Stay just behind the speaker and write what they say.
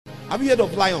Have you heard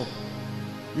of lion?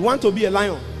 You want to be a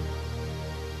lion?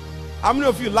 How many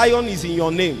of you, lion is in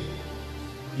your name?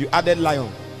 You added lion.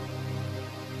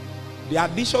 The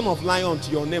addition of lion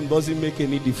to your name doesn't make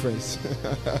any difference.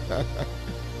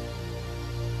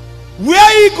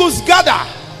 Where eagles gather,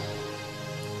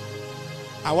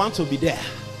 I want to be there.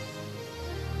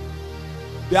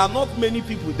 There are not many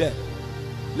people there.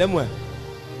 Lemuel,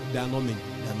 there are not many.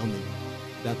 There are not many.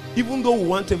 That even though we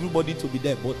want everybody to be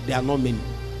there, but there are not many.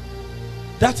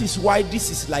 That is why this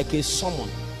is like a summon.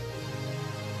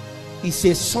 It's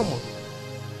a summon.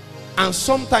 And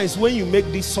sometimes when you make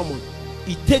this summon,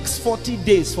 it takes 40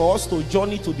 days for us to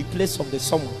journey to the place of the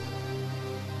summon.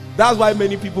 That's why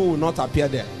many people will not appear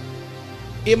there.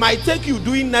 It might take you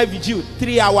doing night vigil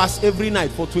 3 hours every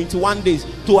night for 21 days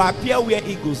to appear where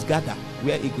eagles gather.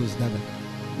 Where eagles gather.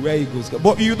 Where eagles gather.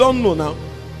 But you don't know now.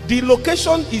 The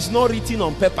location is not written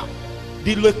on paper.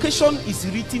 The location is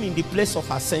written in the place of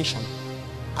ascension.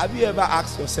 Have you ever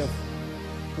asked yourself,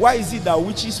 why is it that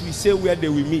witches will say where they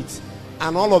will meet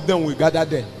and all of them will gather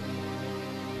there?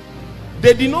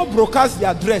 They did not broadcast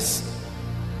their address.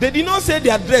 They did not say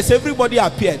their address. Everybody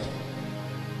appeared.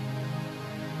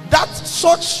 That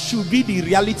such should be the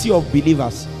reality of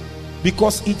believers,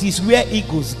 because it is where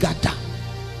eagles gather.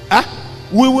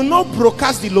 We will not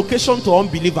broadcast the location to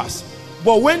unbelievers,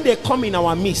 but when they come in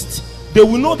our midst, they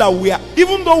will know that we are,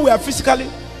 even though we are physically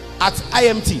at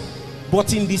IMT,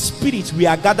 but in the spirit we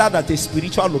are gathered at a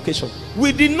spiritual location.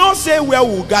 We did not say where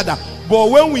we will gather, but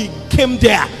when we came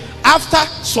there, after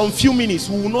some few minutes,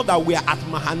 we will know that we are at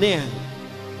Mahanaim.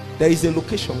 There is a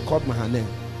location called Mahanaim,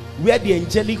 where the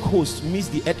angelic host meets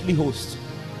the earthly host.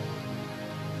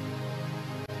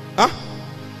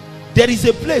 There is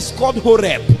a place called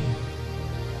Horeb.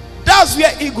 That's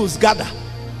where eagles gather.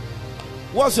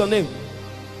 What's your name?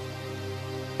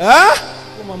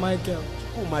 Michael.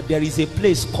 There is a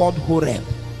place called Horeb.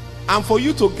 And for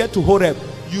you to get to Horeb,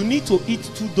 you need to eat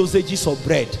 2 dosages of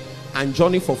bread and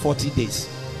journey for 40 days.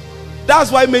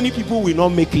 That's why many people will not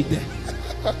make it there.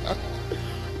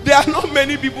 There are not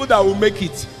many people that will make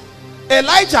it.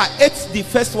 Elijah ate the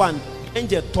first one. The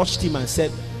angel touched him and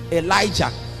said,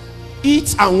 Elijah,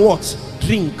 eat and what?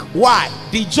 Drink. Why?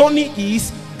 The journey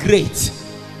is great.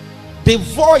 The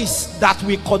voice that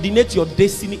will coordinate your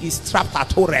destiny is trapped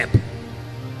at Horeb.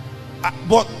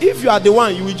 But if you are the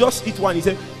one, you will just eat one. He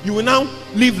said, you will now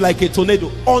live like a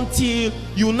tornado until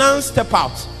you now step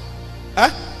out.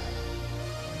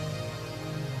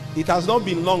 It has not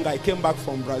been long. I came back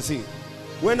from Brazil.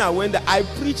 When I went there, I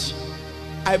preached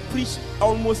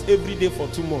almost every day for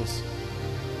 2 months.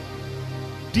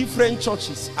 Different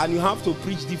churches, and you have to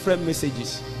preach different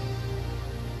messages.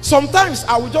 Sometimes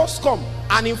I will just come,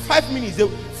 and in 5 minutes,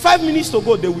 5 minutes to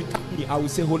go, they will tap me. I will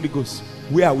say, Holy Ghost,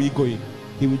 where are we going?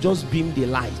 He will just beam the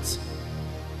light.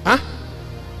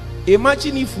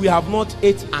 Imagine if we have not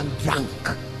ate and drank.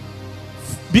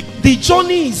 The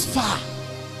journey is far.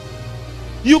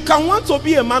 You can want to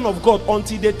be a man of God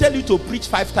until they tell you to preach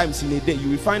 5 times in a day.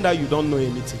 You will find out you don't know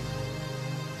anything.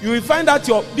 You will find out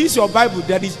your Bible,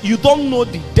 you don't know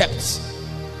the depths.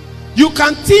 You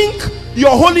can think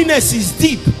your holiness is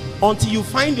deep until you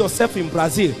find yourself in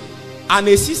Brazil. And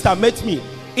a sister met me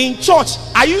in church.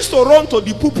 I used to run to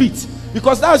the pulpit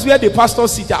because that's where the pastor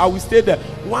sits. I will stay there.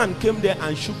 One came there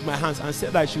and shook my hands and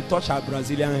said I should touch her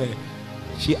Brazilian hair.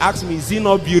 She asked me, is it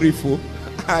not beautiful?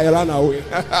 I ran away.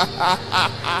 Oh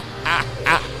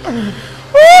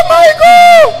my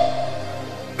God!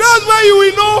 That's why you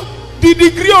will know the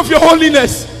degree of your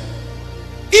holiness.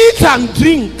 Eat and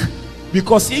drink,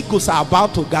 because eagles are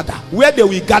about to gather. Where they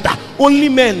will gather, only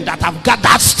men that have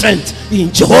gathered strength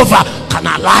in Jehovah can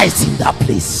arise in that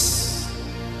place.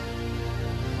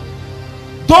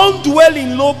 Don't dwell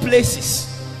in low places,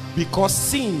 because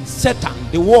sin, Satan,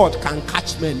 the world can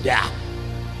catch men there.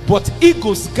 But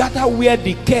eagles gather where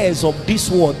the cares of this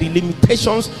world, the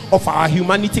limitations of our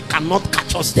humanity cannot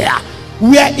catch us there.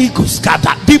 Where eagles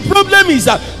gather. The problem is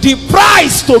that the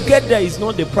price to get there is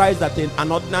not the price that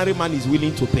an ordinary man is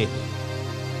willing to pay.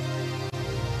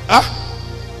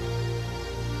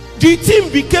 The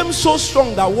team became so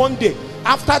strong that one day,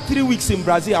 after 3 weeks in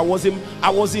Brazil, I was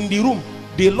in the room,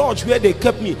 the lodge where they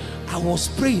kept me. I was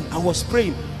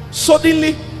praying.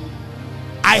 Suddenly,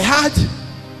 I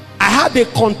had a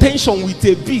contention with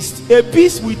a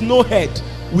beast with no head,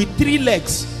 with 3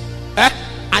 legs,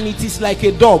 and it is like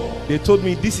a dog. They told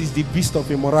me this is the beast of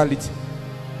immorality.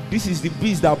 This is the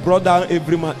beast that brought down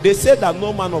every man. They said that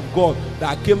no man of God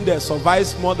that came there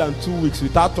survives more than 2 weeks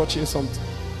without touching something.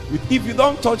 If you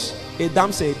don't touch a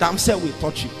damsel will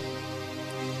touch you.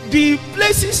 The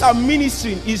places I'm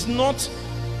ministering is not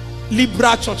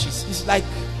liberal churches. It's like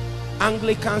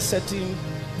Anglican setting,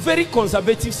 very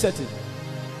conservative setting.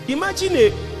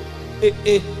 Imagine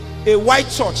a white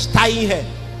church tying hair.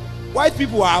 White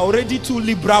people are already too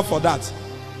liberal for that.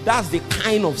 That's the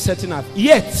kind of setting I've.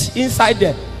 Yet inside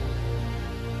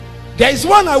there is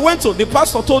one I went to. The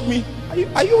pastor told me,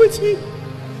 are you with me?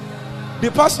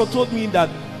 The pastor told me that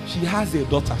she has a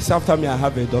daughter. So after me, I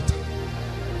have a daughter.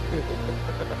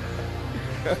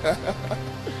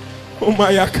 Oh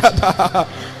my God.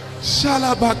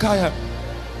 Shalabakaya.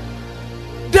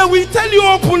 They will tell you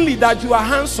openly that you are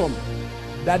handsome,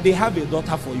 that they have a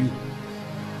daughter for you.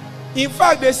 In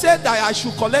fact, they said that I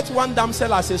should collect one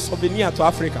damsel as a souvenir to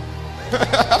Africa.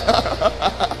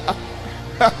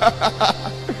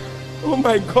 Oh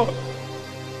my God.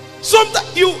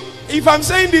 Sometimes if I'm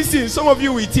saying this thing, some of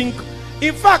you will think.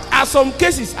 In fact, at some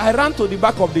cases, I ran to the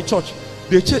back of the church.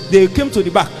 They came to the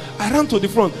back. I ran to the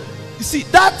front. You see,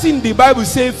 that thing the Bible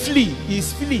says flee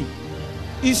is flee.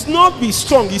 It's not be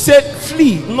strong. He said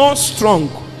flee, not strong.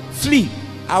 Flee.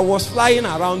 I was flying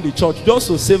around the church just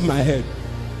to save my head.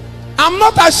 I'm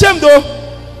not ashamed though.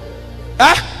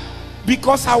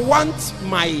 Because I want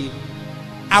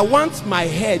my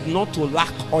head not to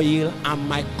lack oil and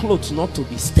my clothes not to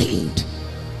be stained.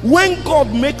 When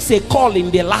God makes a call in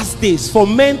the last days for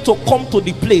men to come to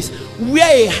the place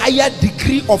where a higher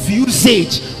degree of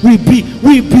usage will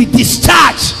be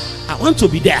discharged, I want to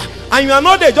be there. And you are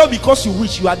not there just because you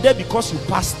wish. You are there because you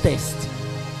passed test.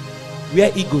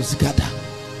 Where eagles gather,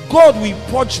 God will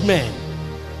purge men.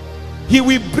 He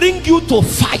will bring you to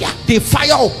fire, the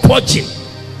fire of purging,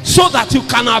 so that you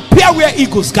can appear where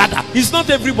eagles gather. It's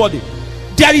not everybody.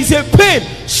 There is a pain.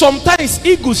 Sometimes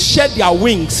eagles shed their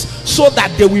wings so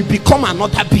that they will become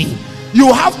another being.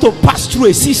 You have to pass through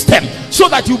a system so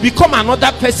that you become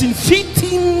another person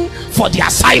fitting for the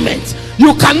assignment.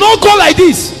 You cannot go like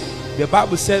this. The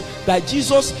Bible said that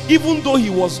Jesus, even though he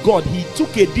was God, he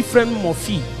took a different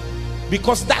morphe,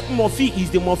 because that morphe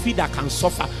is the morphe that can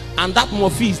suffer, and that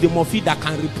morphe is the morphe that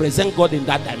can represent God in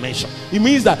that dimension. It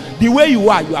means that the way you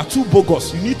are too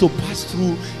bogus. You need to pass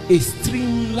through a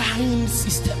streamlined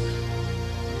system.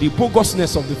 The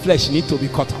bogusness of the flesh need to be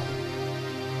cut out.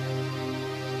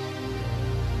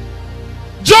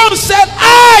 John said,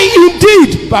 I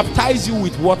indeed baptize you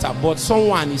with water, but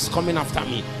someone is coming after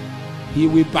me. He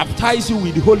will baptize you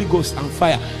with the Holy Ghost and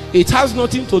fire. It has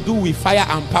nothing to do with fire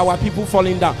and power, people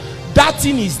falling down. That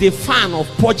thing is the fan of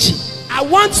purging. I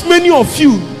want many of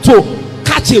you to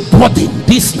catch a burden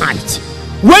this night.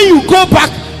 When you go back,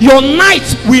 your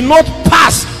night will not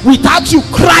pass without you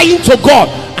crying to God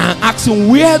and asking,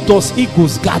 where does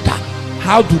eagles gather?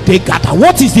 How do they gather?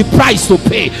 What is the price to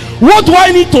pay? What do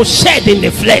I need to shed in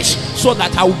the flesh so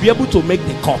that I will be able to make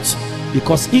the cut?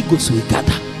 Because eagles will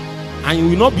gather. And you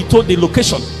will not be told the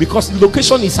location, because the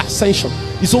location is ascension.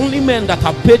 It's only men that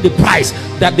have paid the price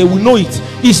that they will know it.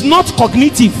 It's not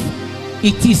cognitive.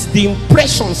 It is the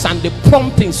impressions and the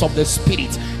promptings of the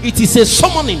Spirit. It is a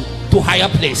summoning to higher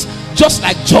place. Just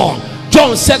like John.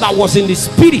 John said, I was in the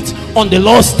Spirit on the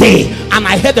Lord's day, and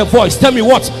I heard a voice tell me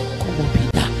what? Come up,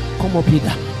 Peter. Come up,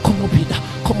 Peter. Come up, Peter.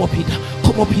 Come up, Peter.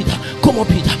 Come up, Peter. Come up,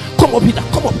 Peter. Come up, Peter.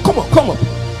 Come up, come up, come up.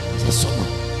 It's a summon.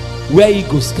 Where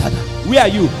eagles gather. Where are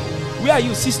you? Where are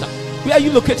you, sister? Where are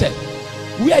you located?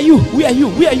 Where are you? Where are you?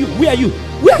 Where are you? Where are you?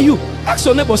 Where are you? Ask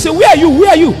your neighbor, say, where are you? Where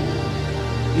are you?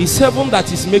 It's heaven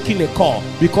that is making a call,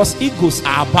 because eagles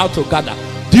are about to gather.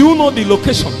 Do you know the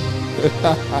location?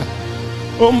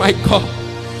 Oh my God.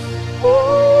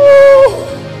 Oh.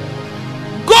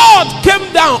 God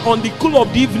came down on the cool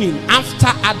of the evening after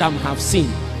Adam have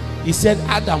sinned. He said,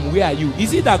 Adam, where are you?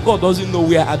 Is it that God doesn't know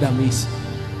where Adam is?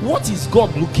 What is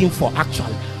God looking for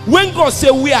actually? When God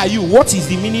says, where are you? What is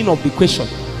the meaning of the question?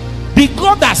 The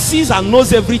God that sees and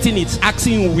knows everything is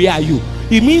asking, where are you?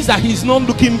 It means that he's not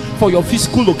looking for your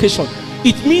physical location.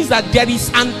 It means that there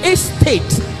is an estate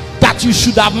that you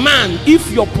should have manned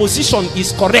if your position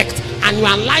is correct and your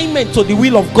alignment to the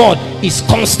will of God is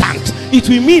constant. It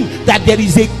will mean that there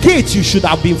is a gate you should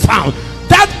have been found.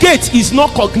 That gate is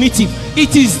not cognitive.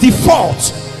 It is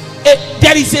default.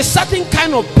 There is a certain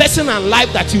kind of person and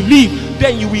life that you live,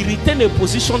 then you will retain a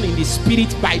position in the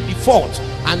Spirit by default.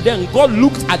 And then God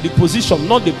looked at the position,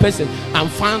 not the person, and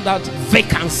found out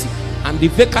vacancy. And the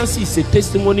vacancy is a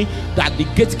testimony that the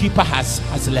gatekeeper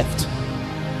has left.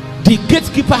 The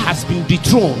gatekeeper has been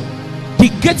dethroned. The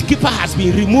gatekeeper has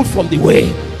been removed from the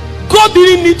way. God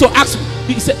didn't need to ask.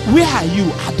 He said, where are you,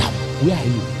 Adam? Where are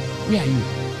you? Where are you?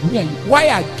 Where are you? Why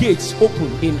are gates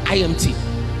open in IMT?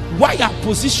 Why are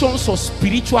positions of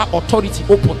spiritual authority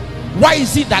open? Why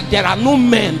is it that there are no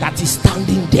men that is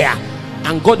standing there?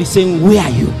 And God is saying, where are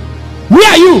you? Where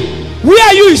are you? Where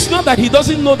are you? It's not that he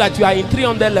doesn't know that you are in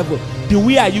 300 level. the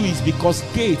way are you is because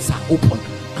gates are open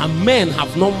and men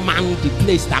have not manned the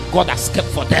place that God has kept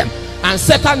for them. And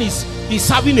Satan is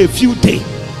having a field day.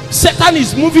 Satan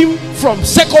is moving from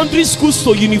secondary schools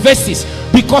to universities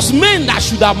because men that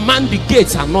should have manned the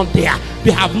gates are not there.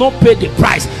 They have not paid the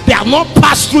price. They have not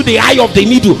passed through the eye of the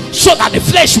needle so that the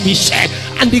flesh will be shed,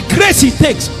 and the grace it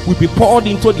takes will be poured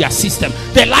into their system.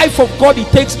 The life of God it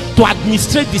takes to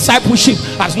administrate discipleship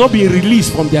has not been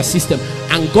released from their system.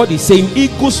 And God is saying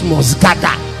eagles must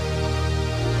gather.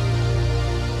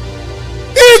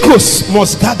 Eagles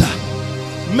must gather.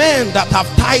 Men that have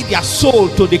tied their soul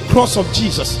to the cross of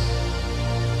Jesus.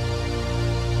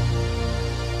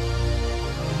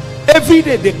 Every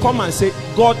day they come and say,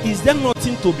 God, is there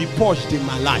nothing to be purged in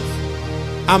my life?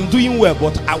 I'm doing well,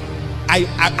 but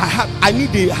I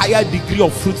need a higher degree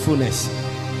of fruitfulness.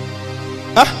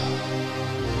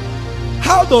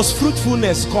 How does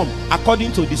fruitfulness come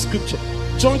according to the scripture?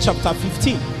 John chapter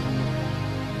 15.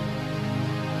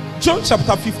 John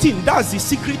chapter 15, that's the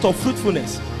secret of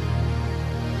fruitfulness.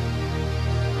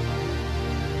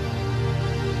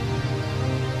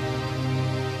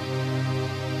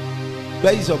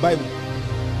 Where is your Bible?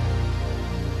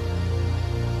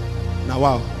 Now,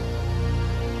 wow.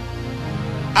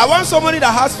 I want somebody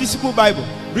that has physical Bible.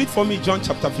 Read for me John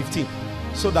chapter 15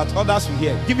 so that others will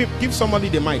hear. Give somebody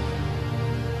the mic.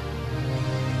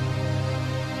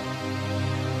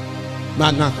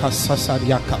 Manaka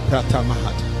sasariaka prata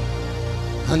mahata.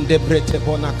 Ande brete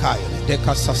bonakai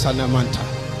deka sasana manta.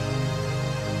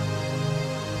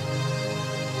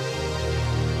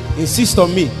 Insist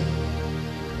on me.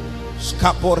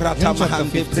 John chapter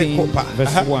 15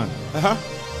 verse 1.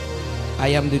 I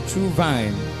am the true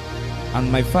vine,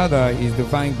 and my Father is the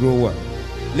vine grower.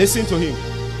 Listen to him.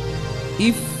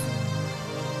 If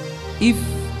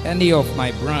any of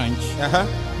my branch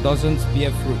doesn't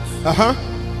bear fruit,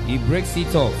 he breaks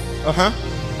it off,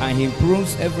 and he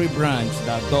prunes every branch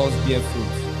that does bear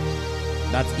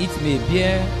fruit, that it may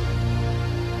bear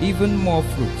even more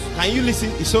fruit. Can you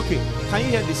listen? It's okay. Can you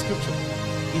hear the scripture?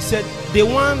 He said, the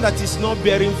one that is not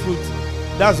bearing fruit,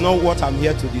 that's not what I'm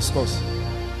here to discuss.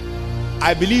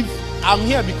 I believe I'm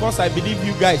here because I believe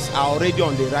you guys are already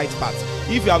on the right path.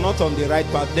 If you are not on the right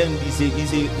path, then it's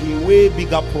a way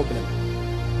bigger problem.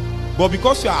 But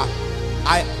because you are,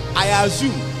 I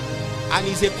assume, and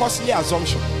it's a costly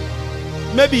assumption.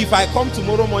 Maybe if I come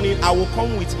tomorrow morning, I will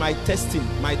come with my testing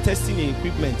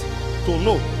equipment to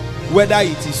know whether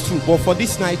it is true. But for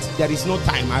this night, there is no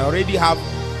time. I already have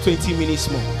 20 minutes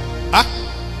more.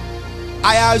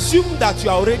 I assume that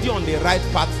you are already on the right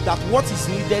path, that what is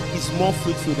needed is more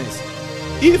fruitfulness.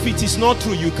 If it is not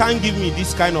true, you can't give me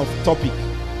this kind of topic.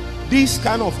 This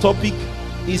kind of topic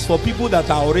is for people that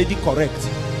are already correct.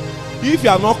 If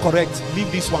you are not correct,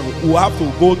 leave this one. We have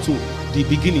to go to the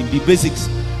beginning, the basics.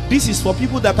 This is for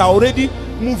people that are already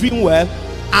moving well,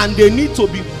 and they need to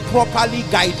be properly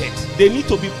guided. They need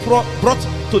to be brought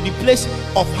to the place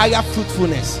of higher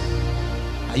fruitfulness.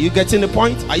 Are you getting the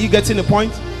point? Are you getting the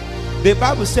point? The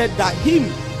Bible said that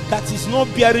him that is not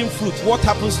bearing fruit, what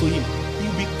happens to him? He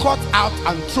will be cut out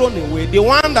and thrown away. The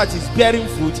one that is bearing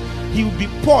fruit, he will be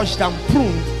purged and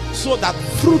pruned so that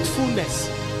fruitfulness,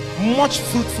 much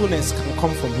fruitfulness can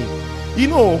come from him. You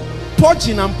know,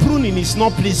 purging and pruning is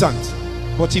not pleasant.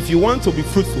 But if you want to be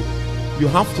fruitful, you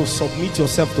have to submit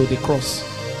yourself to the cross.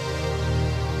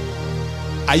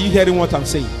 Are you hearing what I'm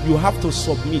saying? You have to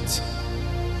submit.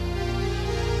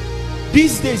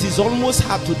 These days it's almost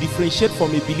hard to differentiate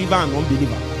from a believer and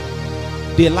unbeliever.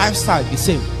 Their lifestyle the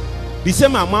same. The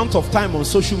same amount of time on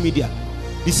social media.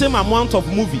 The same amount of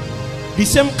movie. The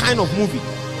same kind of movie.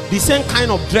 The same kind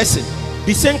of dressing.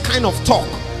 The same kind of talk.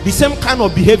 The same kind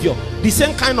of behavior. The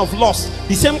same kind of lust.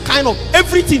 The same kind of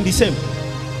everything the same.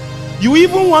 You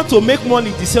even want to make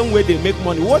money the same way they make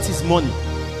money. What is money?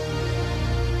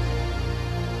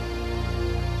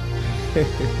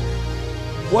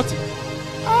 What?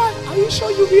 Are you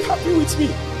sure you'll be happy with me?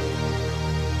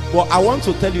 But I want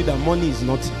to tell you that money is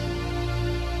nothing.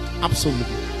 Absolutely.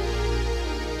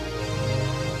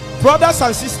 Brothers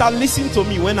and sisters, listen to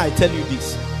me when I tell you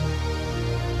this.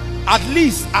 At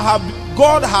least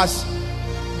God has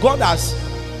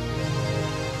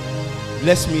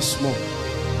blessed me small.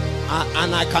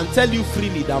 And I can tell you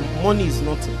freely that money is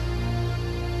nothing.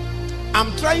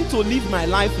 I'm trying to live my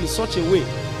life in such a way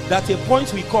that a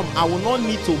point will come, I will not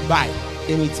need to buy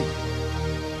anything.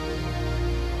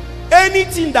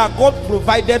 Anything that God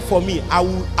provided for me, I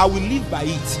will live by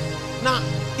it. Now,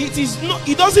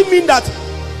 it doesn't mean that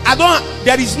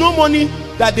there is no money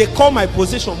that they call my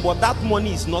possession, but that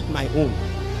money is not my own.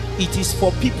 It is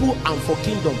for people and for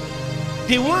kingdom.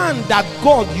 The one that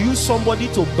God used somebody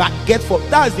to get for,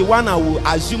 that's the one I will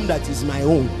assume that is my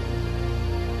own.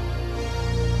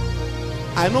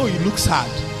 I know it looks hard,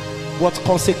 but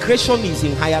consecration is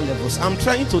in higher levels. I'm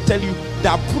trying to tell you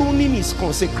that pruning is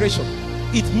consecration.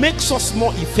 It makes us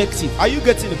more effective. Are you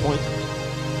getting the point?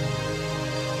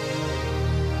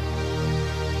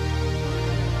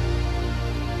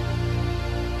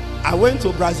 I went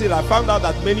to Brazil. I found out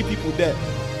that many people there,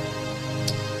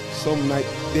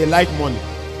 they like money.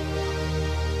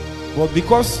 But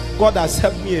because God has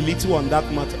helped me a little on that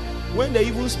matter, when they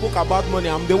even spoke about money,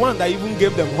 I'm the one that even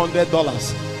gave them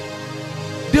 $100.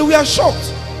 They were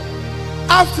shocked.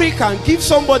 African give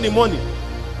somebody money.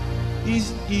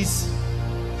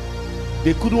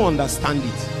 They couldn't understand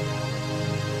it.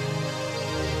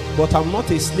 But I'm not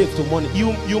a slave to money.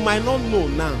 You might not know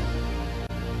now.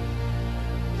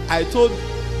 I told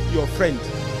your friend,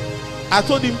 I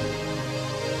told him,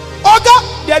 Oga,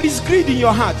 there is greed in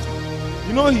your heart.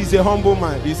 You know, he's a humble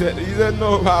man. He said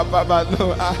no, Baba,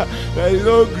 no, there is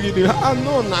no greed in your heart.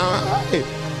 No, now.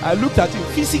 I looked at him.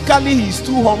 Physically, he's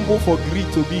too humble for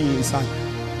greed to be in his heart.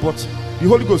 But the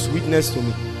Holy Ghost witnessed to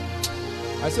me.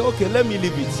 I said, okay, let me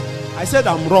leave it. I said,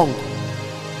 I'm wrong.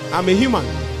 I'm a human.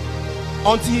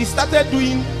 Until he started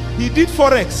doing, he did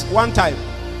Forex one time.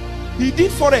 He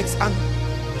did Forex, and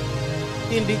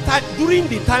during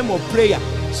the time of prayer,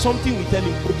 something will tell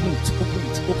him, open it, open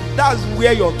it, open it. That's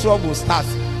where your trouble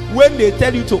starts. When they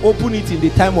tell you to open it in the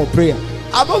time of prayer.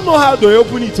 I don't know how to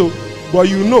open it, but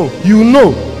you know.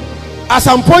 As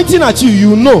I'm pointing at you,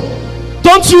 you know.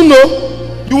 Don't you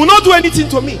know? You will not do anything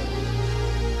to me.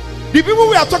 The people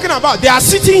we are talking about, they are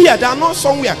sitting here. They are not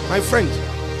somewhere, my friend.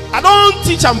 I don't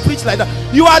teach and preach like that.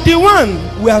 You are the one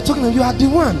we are talking about. You are the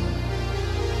one.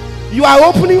 You are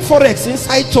opening Forex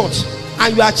inside church,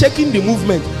 and you are checking the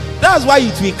movement. That's why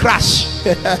it will crash.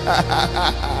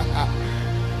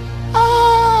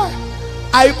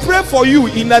 I pray for you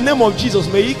in the name of Jesus.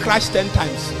 May it crash 10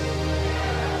 times,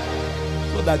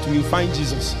 so that you will find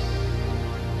Jesus.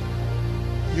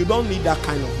 You don't need that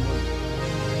kind of money.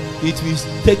 It will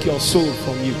take your soul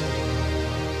from you.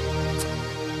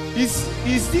 Is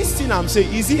this thing I'm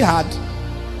saying, is it hard?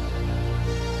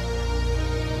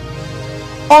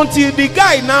 Until the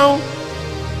guy now,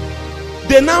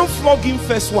 they now flog him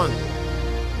first one.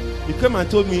 He came and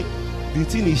told me the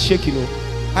thing is shaking.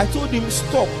 I told him,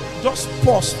 stop, just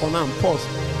pause for now, pause.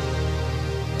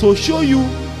 To show you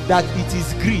that it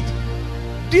is greed.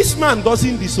 This man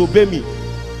doesn't disobey me.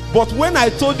 But when I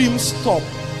told him stop,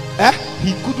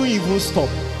 he couldn't even stop.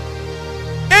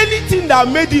 Anything that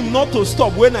made him not to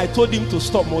stop when I told him to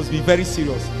stop must be very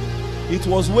serious. It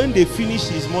was when they finished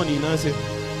his money.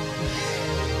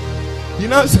 He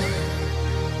now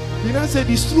said,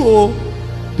 it's true, oh,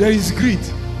 there is greed.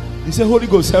 He said, Holy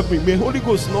Ghost help me. May Holy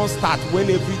Ghost not start when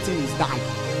everything is done.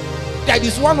 That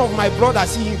is one of my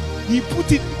brothers. He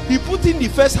put in the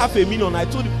first $500,000. I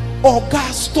told him,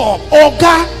 Oga, stop.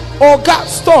 Oga,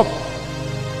 stop.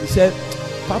 He said,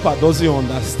 Papa doesn't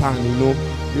understand,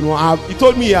 he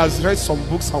told me he has read some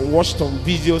books and watched some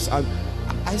videos, and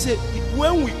I said,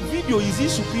 video, is it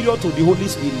superior to the Holy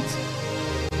Spirit?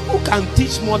 Who can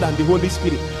teach more than the Holy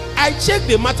Spirit? I checked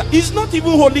the matter. It's not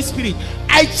even Holy Spirit.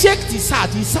 I checked his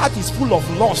heart. His heart is full of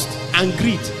lust and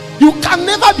greed. You can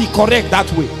never be correct that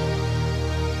way.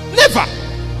 Never.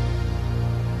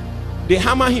 They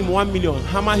hammer him 1 million,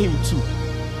 hammer him 2.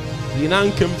 He now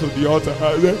came to the altar.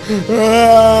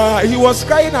 He was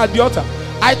crying at the altar.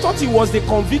 I thought it was the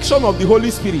conviction of the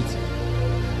Holy Spirit.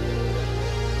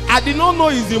 I did not know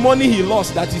it's the money he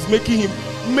lost that is making him.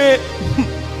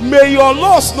 May your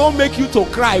loss not make you to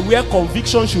cry where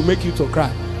conviction should make you to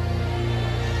cry.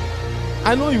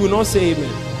 I know you will not say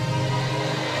amen.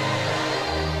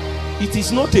 It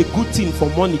is not a good thing for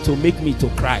money to make me to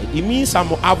cry. It means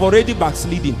I've already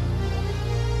backslidden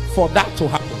for that to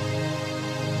happen.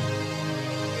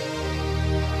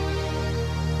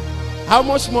 How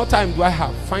much more time do I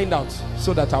have? Find out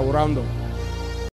so that I will round up.